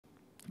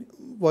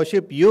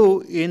worship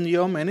you in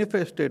your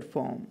manifested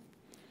form.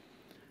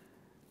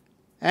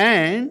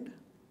 And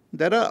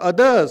there are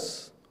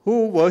others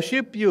who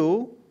worship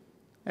you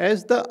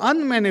as the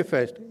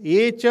unmanifest.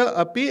 Yecha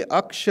api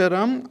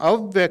aksharam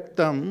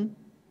avyaktam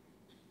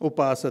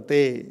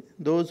upasate.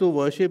 Those who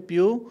worship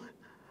you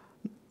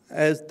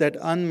as that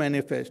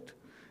unmanifest.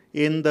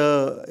 In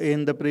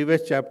the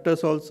previous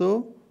chapters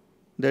also,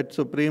 that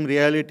supreme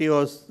reality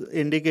was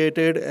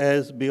indicated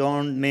as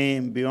beyond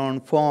name,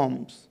 beyond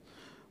forms,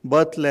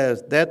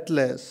 birthless,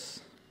 deathless,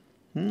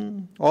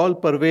 all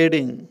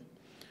pervading.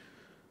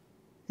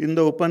 In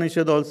the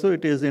Upanishad also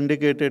it is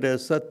indicated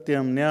as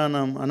Satyam,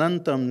 Jnanam,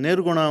 Anantam,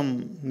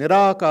 Nirgunam,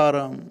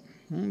 Nirakaram,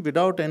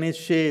 without any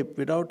shape,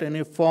 without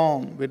any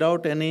form,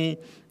 without any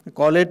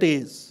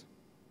qualities,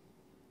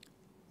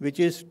 which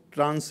is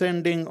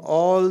transcending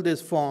all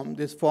this form.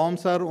 These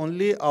forms are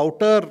only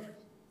outer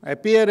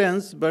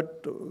appearance,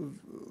 but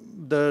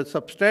the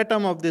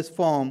substratum of this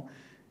form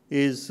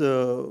is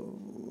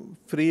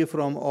free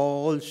from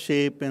all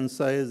shape and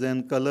size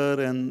and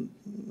color and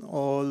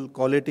all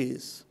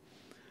qualities.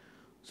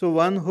 So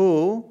one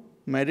who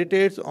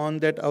meditates on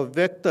that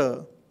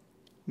avyakta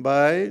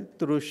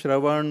through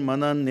Shravan,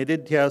 Manan,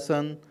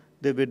 Nididhyasan,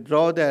 they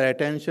withdraw their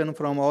attention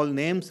from all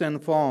names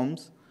and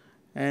forms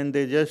and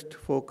they just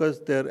focus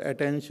their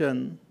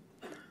attention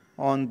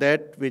on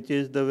that which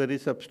is the very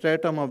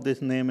substratum of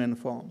this name and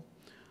form.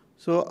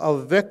 So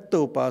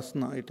avyakta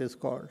upasana it is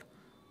called.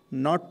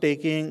 Not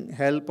taking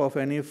help of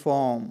any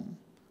form.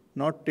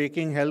 Not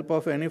taking help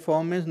of any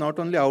form means not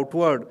only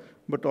outward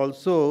but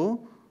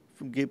also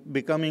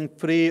becoming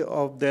free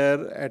of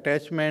their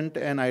attachment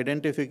and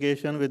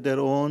identification with their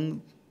own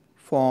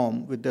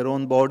form, with their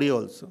own body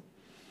also.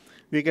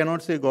 We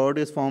cannot say God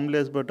is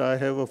formless but I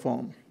have a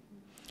form.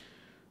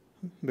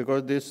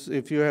 Because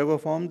if you have a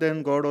form,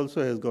 then God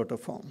also has got a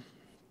form.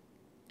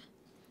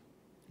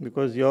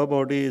 Because your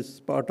body is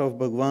part of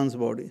Bhagwan's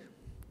body.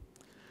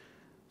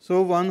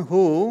 So one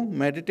who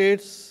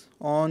meditates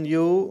on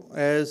you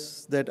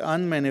as that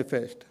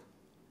unmanifest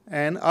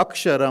and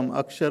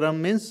aksharam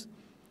means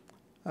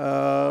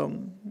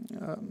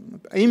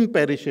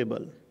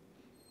imperishable.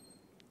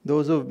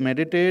 Those who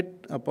meditate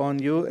upon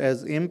you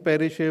as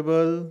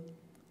imperishable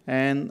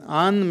and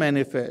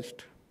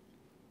unmanifest.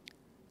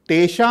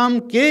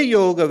 Tesham ke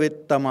yoga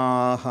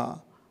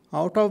vittamaha.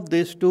 Out of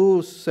these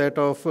two set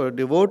of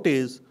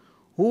devotees,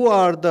 who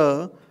are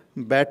the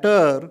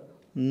better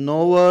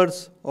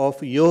knowers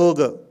of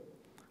yoga?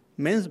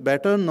 Means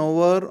better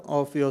knower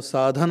of your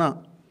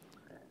sadhana,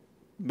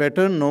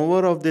 better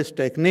knower of this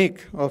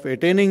technique of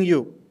attaining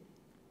you.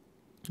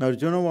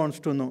 Arjuna wants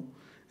to know.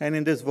 And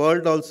in this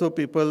world also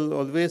people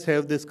always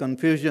have this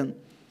confusion.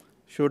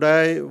 Should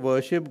I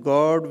worship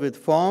God with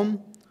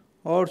form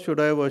or should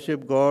I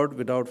worship God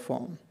without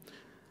form?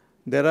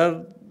 There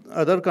are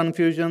other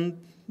confusion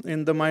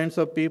in the minds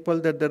of people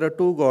that there are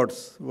two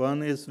gods.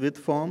 One is with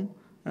form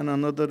and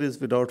another is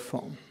without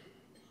form.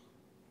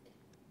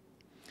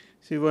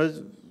 See,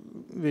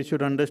 we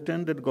should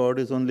understand that God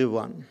is only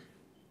one.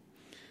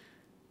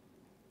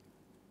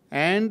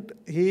 And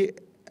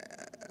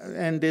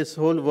this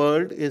whole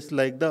world is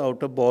like the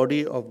outer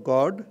body of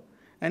God.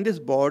 And this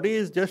body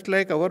is just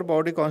like our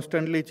body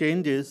constantly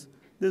changes.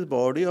 This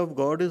body of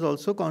God is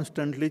also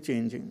constantly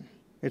changing.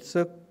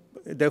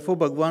 Therefore,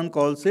 Bhagwan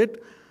calls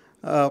it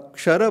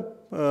Kshara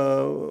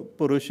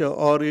Purusha,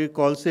 or he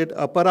calls it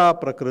Apara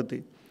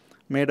Prakriti,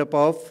 made up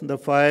of the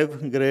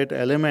 5 great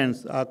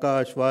elements,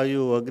 Akash,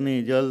 Vayu,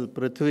 Agni, Jal,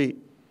 Prithvi.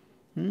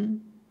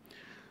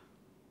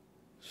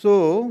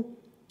 So,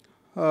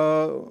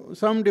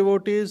 some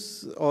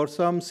devotees or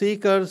some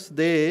seekers,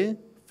 they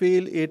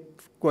feel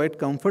it quite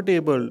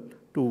comfortable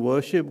to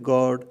worship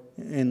God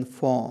in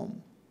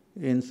form,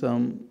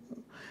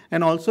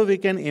 and also we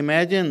can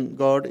imagine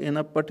God in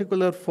a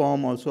particular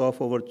form also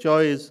of our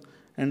choice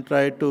and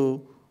try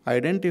to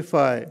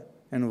identify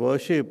and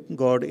worship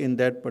God in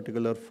that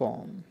particular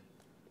form.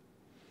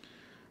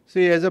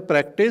 See, as a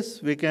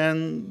practice, we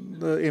can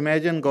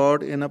imagine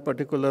God in a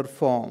particular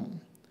form.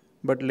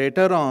 But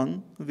later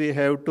on, we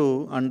have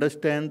to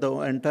understand the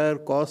entire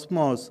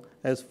cosmos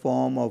as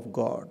form of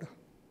God,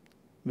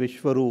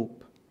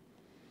 Vishwaroop.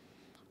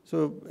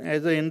 So,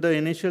 in the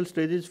initial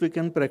stages, we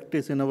can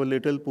practice in our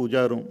little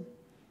puja room.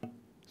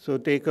 So,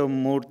 take a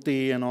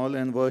murti and all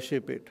and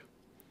worship it.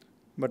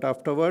 But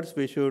afterwards,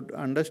 we should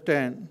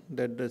understand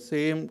that the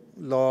same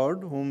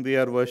Lord whom we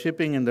are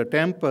worshipping in the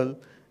temple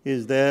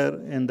is there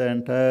in the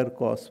entire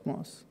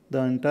cosmos. The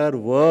entire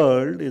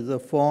world is a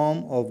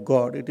form of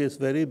God. It is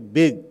very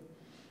big,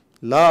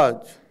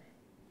 large.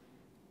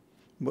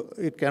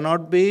 It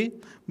cannot be,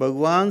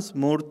 Bhagwan's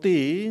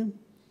murti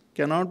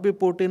cannot be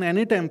put in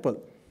any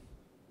temple.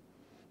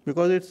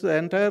 Because its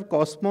entire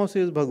cosmos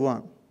is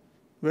Bhagwan.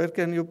 Where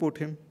can you put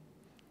him?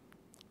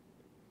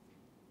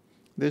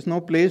 There is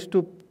no place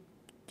to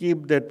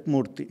keep that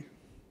murti.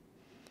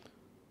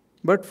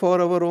 But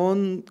for our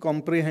own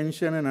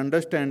comprehension and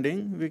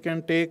understanding, we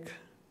can take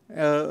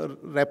a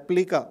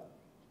replica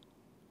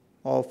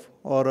of,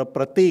 or a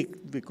pratik,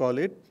 we call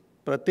it,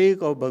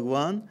 pratik of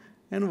Bhagwan,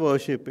 and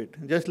worship it,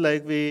 just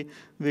like we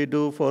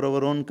do for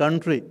our own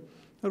country.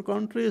 Our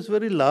country is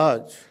very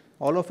large.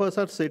 All of us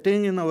are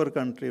sitting in our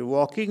country,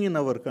 walking in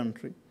our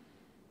country.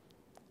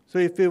 So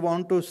if we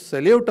want to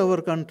salute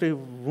our country,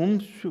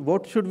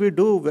 what should we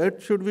do? Where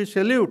should we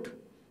salute?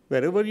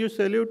 Wherever you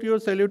salute, you are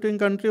saluting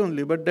country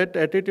only, but that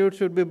attitude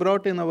should be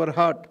brought in our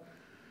heart,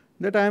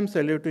 that I am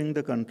saluting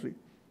the country.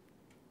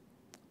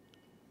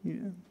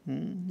 Yeah.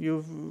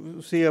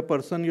 You see a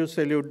person, you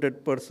salute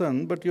that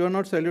person, but you are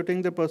not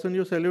saluting the person,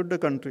 you salute the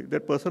country.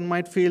 That person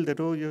might feel that,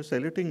 oh, you're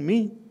saluting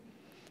me,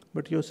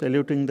 but you're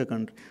saluting the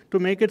country. To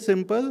make it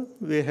simple,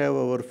 we have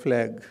our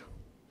flag.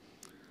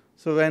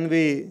 So when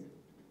we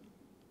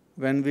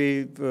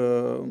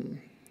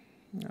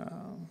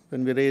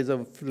raise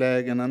a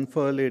flag and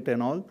unfurl it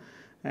and all,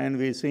 and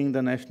we sing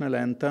the national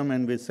anthem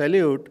and we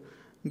salute,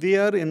 we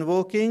are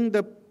invoking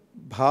the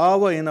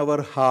bhava in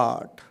our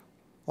heart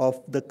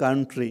of the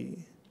country.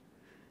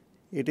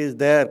 It is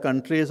there,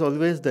 country is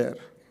always there,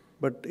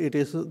 but it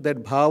is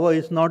that bhava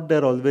is not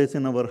there always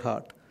in our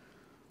heart.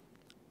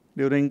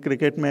 During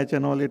cricket match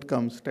and all, it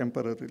comes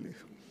temporarily.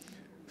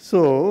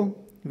 So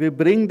we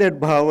bring that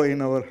bhava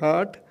in our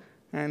heart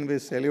and we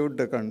salute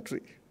the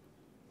country.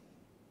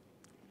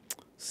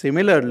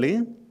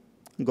 Similarly,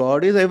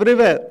 God is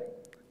everywhere,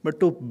 but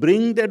to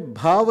bring that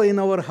bhava in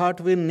our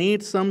heart, we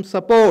need some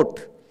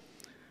support.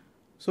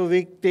 So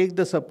we take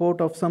the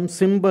support of some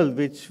symbol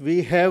which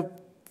we have,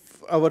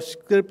 our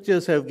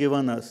scriptures have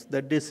given us,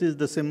 that this is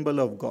the symbol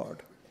of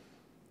God.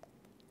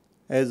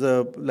 As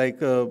like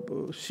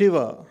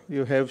Shiva,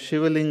 you have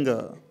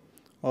Shivalinga,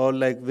 or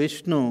like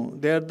Vishnu,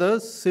 they are the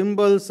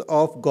symbols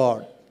of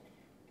God.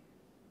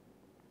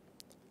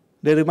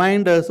 They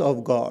remind us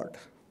of God.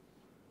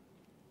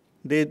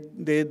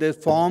 Their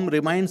form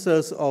reminds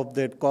us of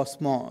that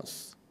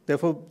cosmos.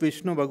 Therefore,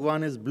 Vishnu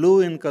Bhagavan is blue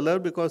in color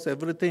because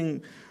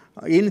everything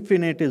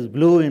infinite is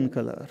blue in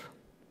color.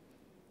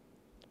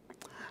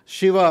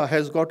 Shiva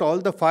has got all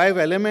the 5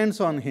 elements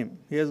on him.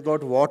 He has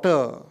got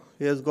water,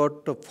 he has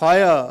got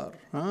fire,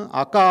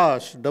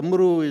 Akash,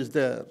 Damru is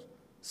there,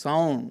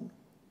 sound.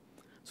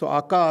 So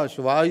Akash,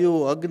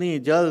 Vayu, Agni,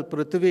 Jal,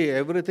 Prithvi,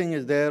 everything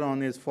is there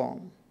on his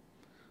form.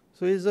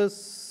 So he is a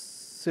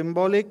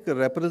symbolic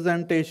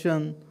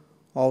representation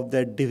of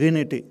that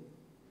divinity.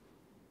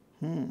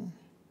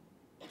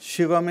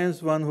 Shiva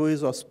means one who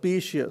is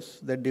auspicious.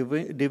 That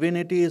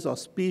divinity is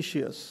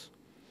auspicious.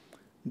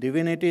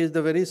 Divinity is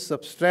the very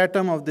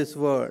substratum of this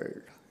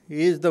world.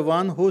 He is the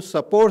one who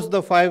supports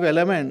the 5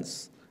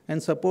 elements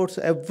and supports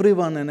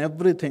everyone and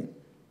everything.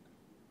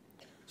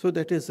 So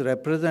that is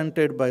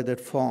represented by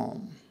that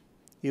form.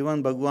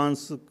 Even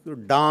Bhagwan's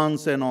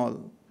dance and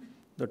all,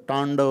 the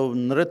Tandav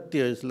Nritya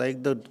is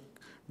like the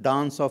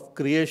dance of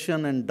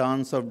creation and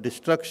dance of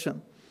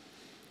destruction.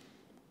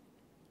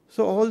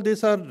 So all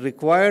these are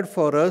required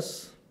for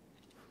us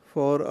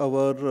for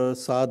our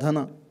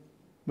sadhana,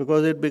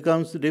 because it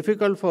becomes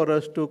difficult for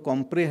us to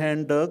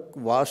comprehend the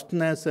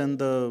vastness and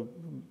the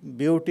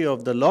beauty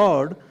of the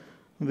Lord.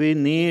 We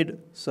need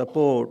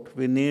support,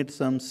 we need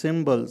some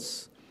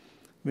symbols,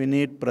 we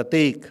need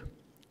pratik.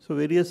 So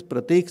various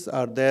pratiks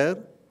are there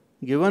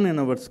given in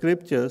our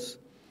scriptures.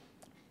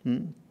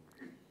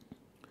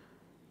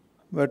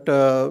 But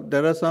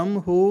there are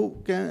some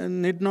who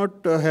need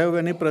not have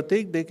any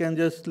pratik. They can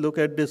just look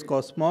at this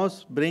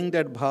cosmos, bring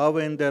that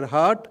bhava in their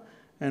heart,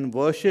 and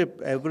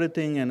worship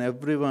everything and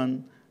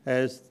everyone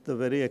as the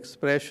very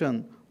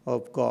expression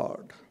of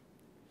God.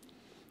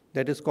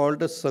 That is called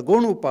the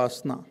Sagun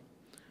Upasana.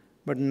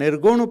 But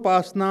Nirgun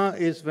Upasana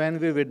is when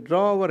we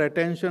withdraw our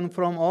attention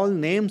from all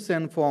names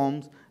and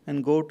forms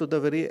and go to the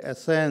very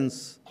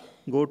essence,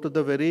 go to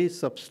the very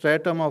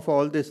substratum of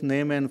all this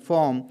name and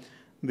form,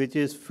 which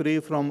is free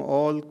from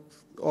all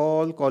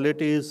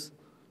qualities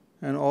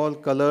and all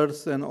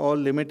colors and all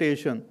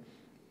limitation.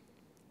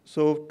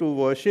 So to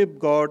worship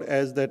God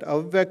as that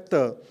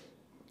Avyakta,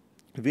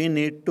 we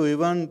need to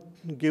even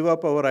give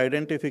up our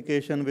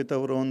identification with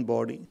our own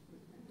body.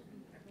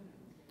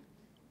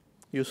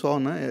 You saw,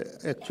 na?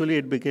 Actually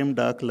it became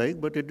dark like,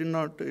 but it did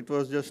not, it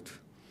was just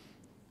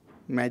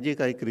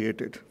magic I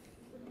created.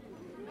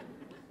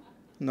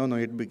 No,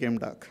 it became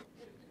dark.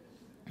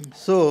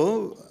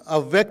 So,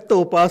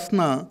 Avyakta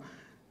Upasana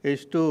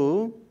is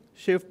to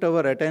shift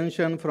our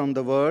attention from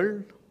the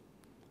world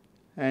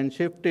and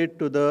shift it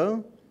to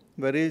the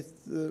very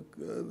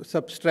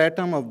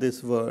substratum of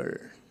this world,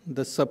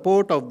 the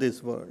support of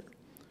this world.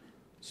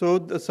 So,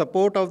 the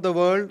support of the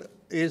world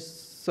is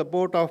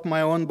support of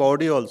my own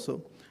body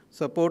also,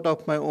 support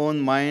of my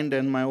own mind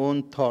and my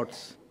own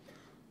thoughts.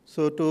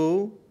 So,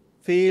 to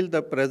feel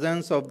the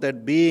presence of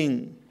that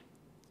being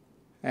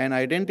and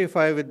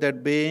identify with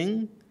that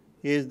being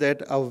is that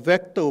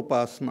Avyakta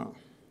Upasana.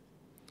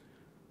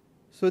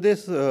 So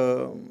this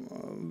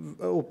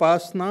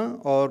Upasana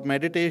or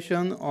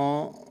meditation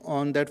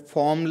on that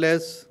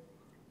formless,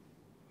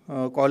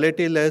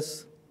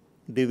 qualityless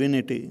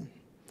divinity.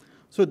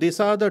 So these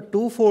are the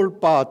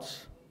twofold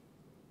paths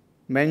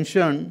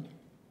mentioned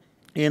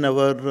in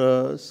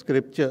our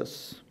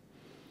scriptures.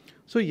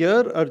 So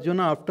here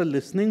Arjuna, after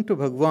listening to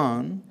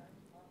Bhagavan,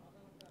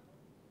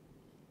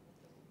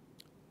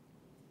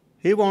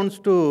 He wants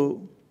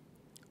to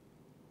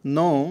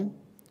know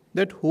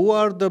that who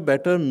are the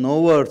better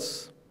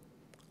knowers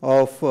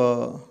of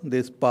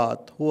this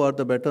path, who are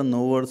the better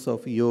knowers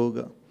of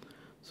yoga.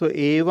 So,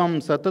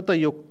 evam satata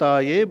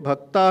yuktaye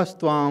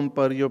bhaktastvam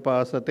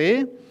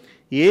paryupasate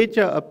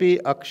yecha api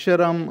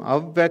aksharam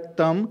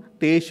avvyaktam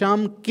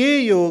tesham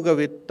ke yoga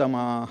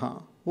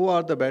vittamaha. Who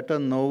are the better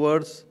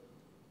knowers,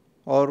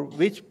 or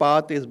which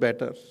path is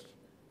better?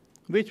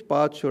 Which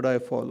path should I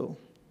follow?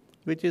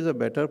 Which is a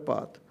better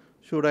path?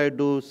 Should I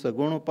do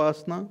Saguna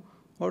Upasana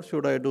or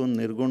should I do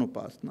Nirguna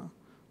Upasana?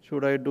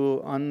 Should I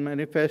do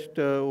unmanifest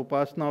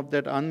Upasana of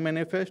that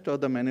unmanifest or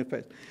the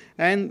manifest?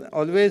 And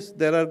always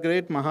there are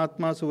great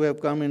Mahatmas who have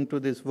come into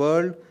this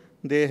world.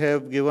 They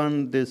have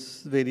given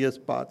this various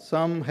paths.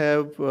 Some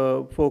have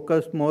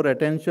focused more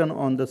attention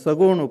on the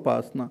Saguna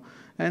Upasana,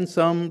 and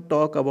some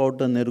talk about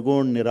the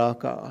Nirgun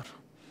Nirakar.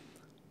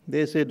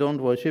 They say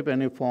don't worship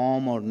any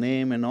form or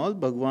name and all.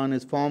 Bhagavan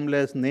is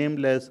formless,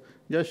 nameless.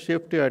 Just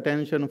shift your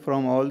attention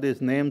from all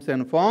these names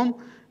and form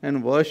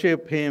and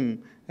worship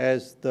Him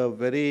as the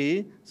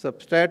very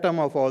substratum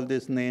of all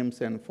these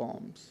names and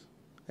forms,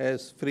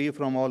 as free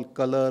from all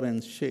color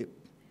and shape.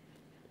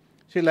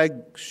 See, like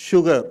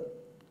sugar.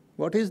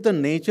 What is the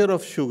nature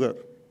of sugar?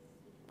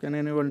 Can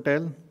anyone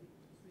tell?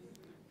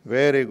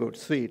 Very good,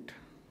 sweet.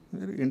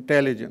 Very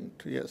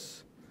intelligent,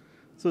 yes.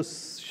 So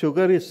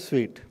sugar is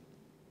sweet.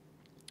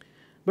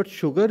 But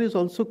sugar is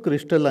also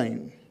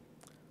crystalline.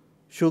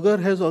 Sugar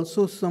has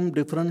also some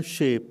different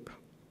shape.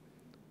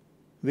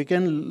 We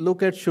can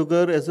look at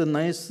sugar as a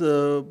nice,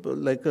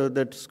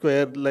 that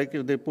square, like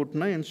they put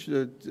in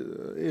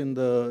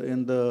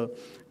the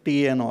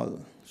tea and all,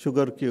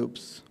 sugar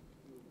cubes.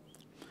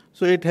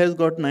 So it has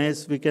got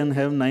nice, we can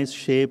have nice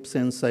shapes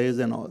and size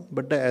and all.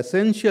 But the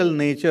essential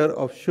nature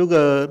of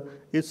sugar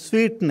is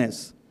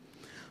sweetness.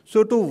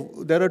 So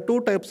there are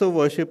two types of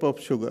worship of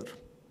sugar.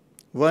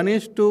 One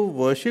is to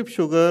worship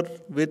sugar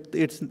with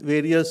its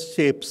various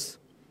shapes,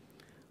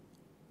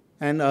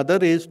 and other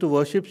is to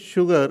worship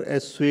sugar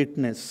as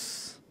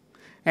sweetness.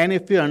 And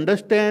if you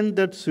understand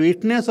that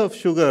sweetness of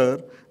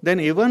sugar, then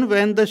even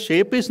when the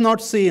shape is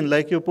not seen,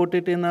 like you put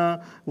it in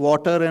a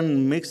water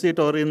and mix it,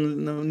 or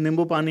in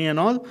nimbu pani and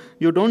all,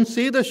 you don't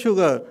see the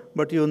sugar,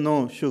 but you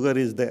know sugar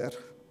is there.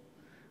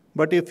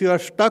 But if you are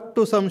stuck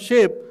to some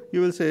shape, you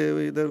will say,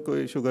 "Idhar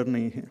koi sugar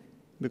nahi hai,"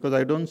 because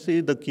I don't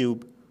see the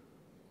cube.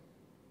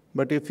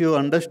 But if you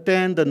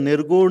understand the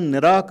Nirgun,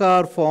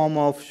 Nirakar form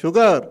of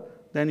sugar,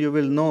 then you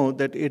will know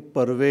that it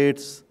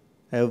pervades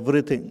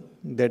everything.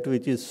 That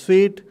which is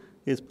sweet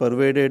is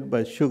pervaded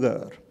by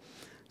sugar.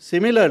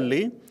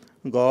 Similarly,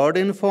 God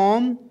in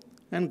form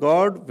and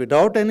God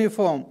without any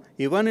form.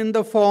 Even in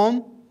the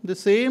form, the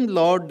same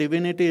Lord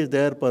divinity is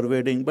there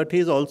pervading, but He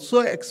is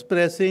also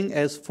expressing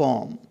as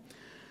form.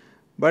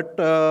 But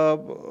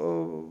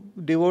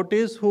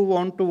devotees who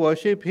want to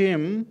worship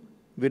Him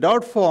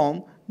without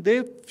form,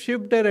 they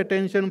shift their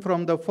attention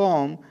from the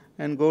form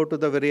and go to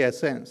the very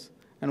essence.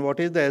 And what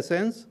is the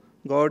essence?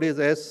 God is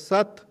as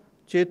Sat,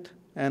 Chit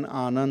and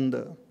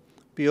Ananda.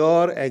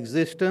 Pure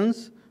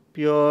existence,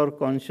 pure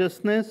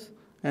consciousness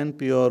and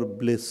pure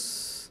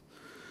bliss.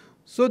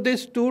 So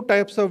these two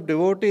types of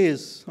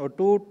devotees or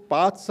two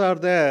paths are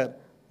there.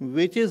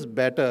 Which is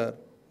better?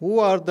 Who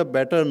are the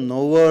better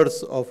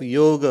knowers of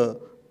yoga?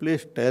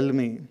 Please tell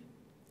me.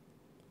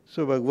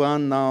 So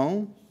Bhagavan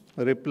now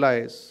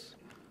replies.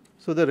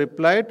 So the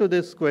reply to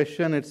this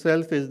question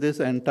itself is this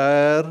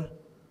entire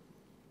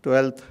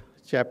 12th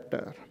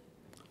chapter.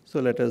 So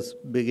let us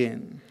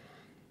begin.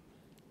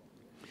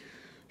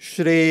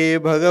 Shri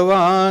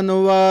Bhagavan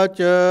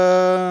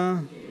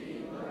Uvacha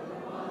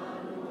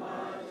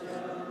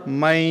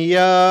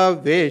Maya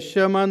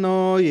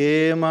Veshamano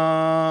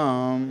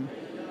Yemam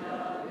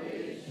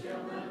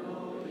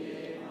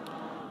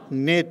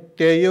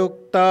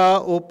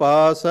Nityayukta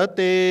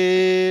Upasate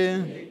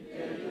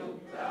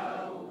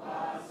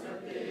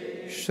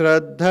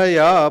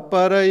Shraddhaya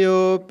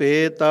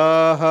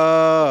Parayopetaha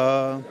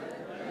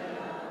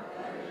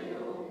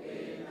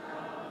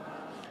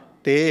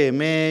Te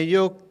me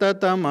yukta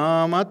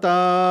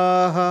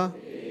tamamataha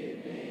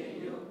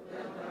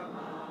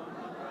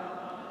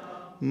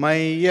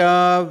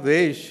Maya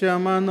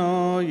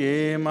Veshamano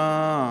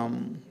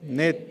Yemam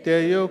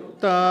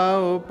Nityayukta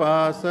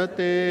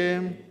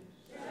Upasate.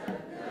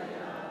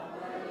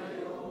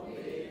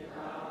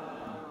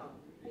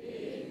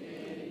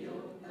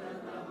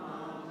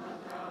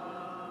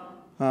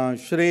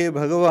 Shri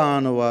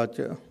Bhagavan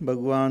Uvacha.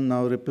 Bhagavan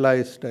now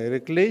replies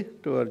directly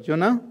to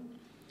Arjuna.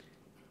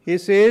 He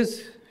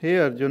says, "Hey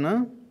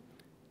Arjuna,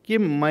 कि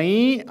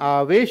मयि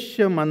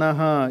आवेश्य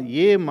मनः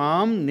ये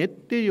माम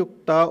नित्य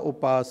युक्ता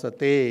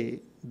उपासते."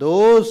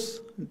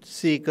 Those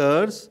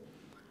seekers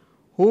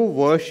who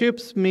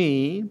worships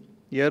me,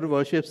 here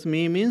worships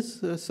me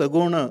means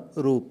saguna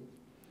roop.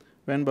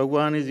 When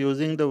Bhagavan is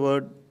using the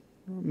word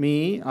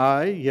me,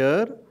 I,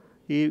 here,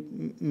 he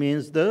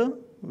means the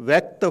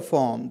Vyakta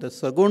form, the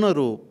Saguna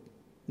Roop,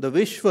 the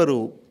Vishwa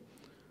Roop,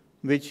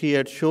 which he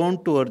had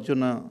shown to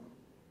Arjuna.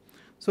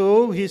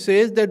 So he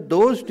says that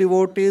those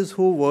devotees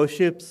who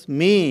worships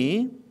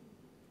me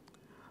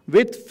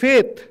with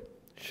faith,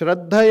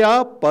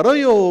 Shraddhaya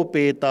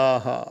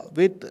parayopetaha,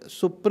 with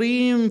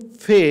supreme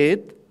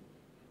faith,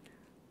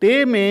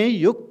 te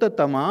me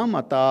yuktatama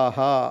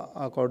mataha.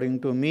 According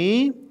to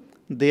me,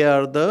 they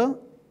are the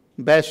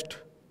best.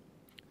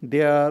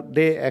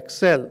 They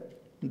excel.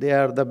 They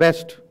are the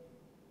best.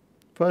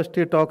 First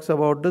he talks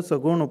about the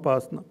Sagun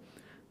Upasana.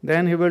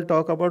 Then he will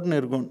talk about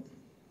Nirgun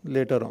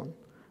later on.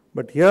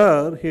 But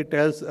here he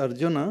tells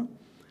Arjuna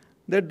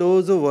that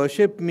those who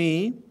worship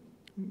me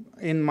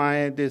in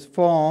this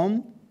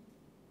form,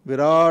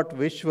 Virat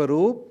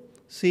Vishwarup,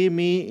 see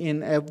me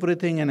in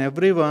everything and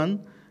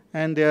everyone,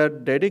 and they are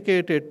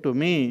dedicated to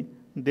me,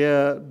 they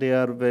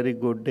are very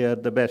good, they are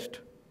the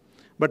best.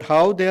 But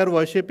how they are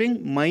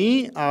worshipping?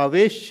 Mai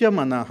aveshya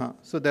manaha.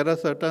 So there are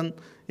certain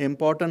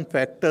important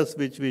factors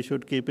which we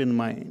should keep in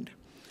mind.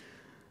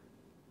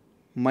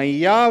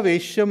 Maya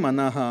aveshya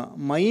manaha.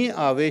 Mai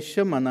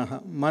aveshya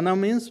manaha. Mana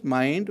means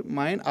mind.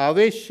 Mind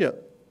aveshya.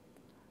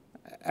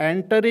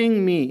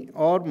 Entering me,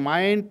 or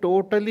mind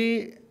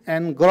totally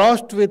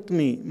engrossed with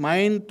me.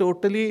 Mind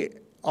totally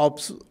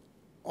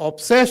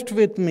obsessed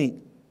with me.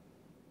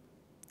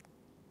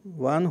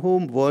 One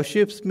who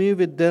worships me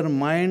with their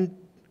mind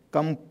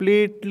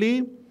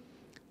completely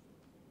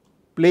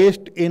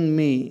placed in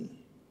me,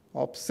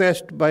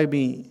 obsessed by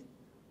me.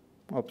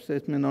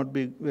 Obsessed may not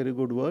be a very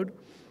good word.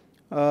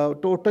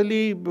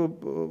 Totally,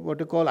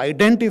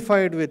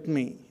 identified with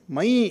me.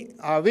 Mai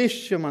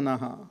aveshya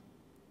manaha.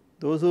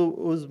 Those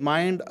whose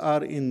mind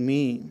are in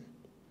me.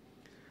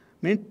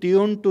 Mean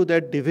tuned to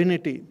that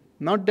divinity.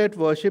 Not that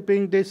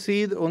worshipping, they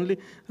see only,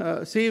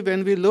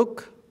 when we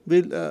look,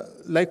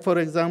 like for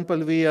example,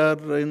 we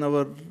are in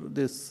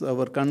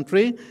our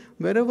country,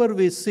 wherever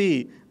we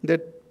see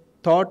that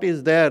thought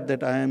is there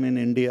that I am in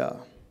India,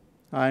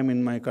 I am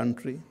in my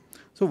country.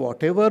 So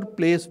whatever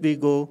place we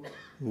go,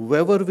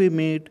 whoever we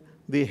meet,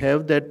 we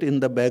have that in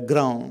the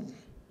background.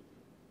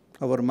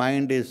 Our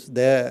mind is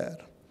there.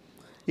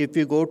 If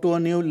we go to a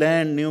new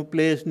land, new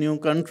place, new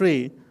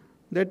country,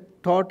 that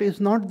thought is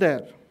not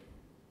there.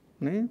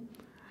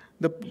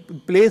 The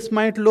place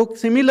might look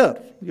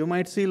similar. You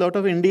might see a lot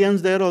of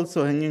Indians there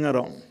also hanging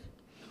around.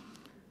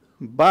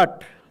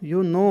 But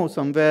you know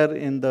somewhere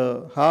in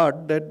the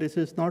heart that this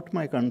is not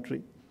my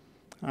country.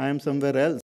 I am somewhere else.